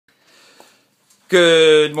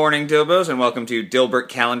Good morning, Dilbos, and welcome to Dilbert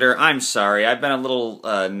Calendar. I'm sorry, I've been a little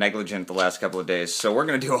negligent the last couple of days, so we're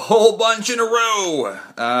going to do a whole bunch in a row.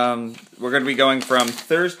 We're going to be going from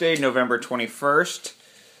Thursday, November 21st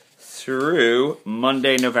through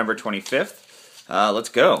Monday, November 25th. Let's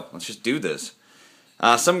go. Let's just do this.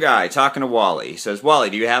 Some guy talking to Wally. He says, "Wally,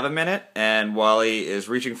 do you have a minute?" And Wally is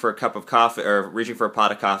reaching for a cup of coffee, or reaching for a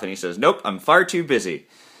pot of coffee, and he says, "Nope, I'm far too busy."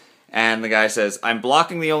 And the guy says, "I'm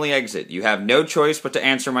blocking the only exit. You have no choice but to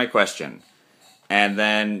answer my question." And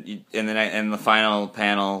then in the final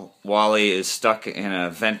panel, Wally is stuck in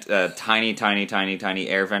a tiny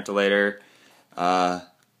air ventilator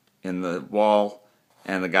in the wall.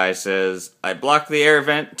 And the guy says, "I blocked the air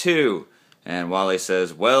vent too." And Wally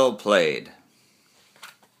says, "Well played."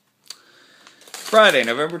 Friday,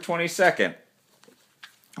 November 22nd.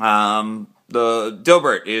 The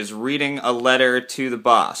Dilbert is reading a letter to the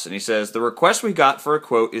boss, and he says, "The request we got for a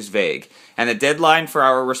quote is vague, and the deadline for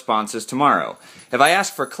our response is tomorrow. If I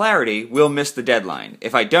ask for clarity, we'll miss the deadline.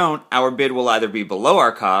 If I don't, our bid will either be below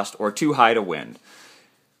our cost or too high to win.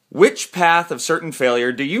 Which path of certain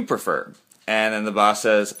failure do you prefer?" And then the boss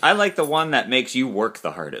says, "I like the one that makes you work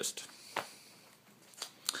the hardest."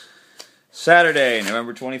 Saturday,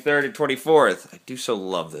 November 23rd and 24th. I do so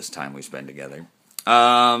love this time we spend together.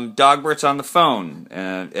 Dogbert's on the phone,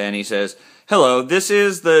 and he says, "Hello, this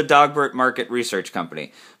is the Dogbert Market Research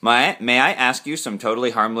Company. May I ask you some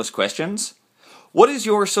totally harmless questions? What is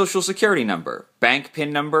your social security number, bank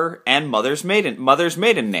PIN number, and mother's maiden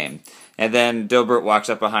name?" And then Dilbert walks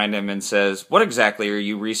up behind him and says, "What exactly are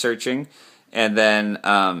you researching?" And then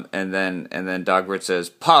Dogbert says,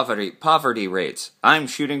 Poverty rates. I'm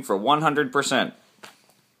shooting for 100%.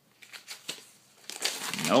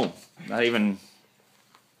 No, not even.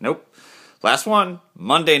 Nope. Last one,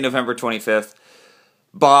 Monday, November 25th.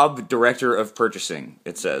 Bob, Director of Purchasing,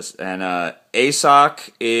 it says. And ASOC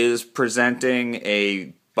is presenting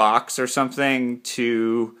a box or something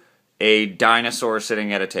to a dinosaur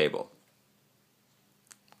sitting at a table.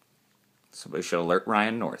 Somebody should alert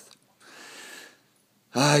Ryan North.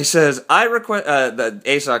 He says, the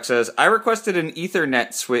ASOC says, "I requested an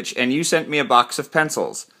Ethernet switch and you sent me a box of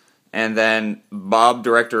pencils." And then Bob,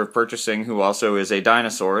 Director of Purchasing, who also is a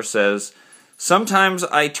dinosaur, says, "Sometimes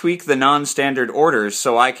I tweak the non-standard orders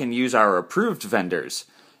so I can use our approved vendors."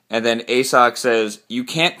 And then ASOC says, "You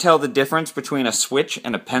can't tell the difference between a switch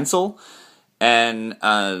and a pencil?" And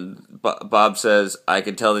Bob says, "I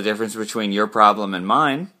can tell the difference between your problem and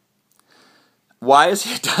mine." Why is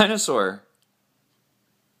he a dinosaur?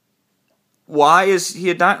 Why is he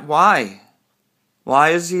a dinosaur?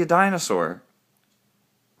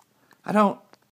 I don't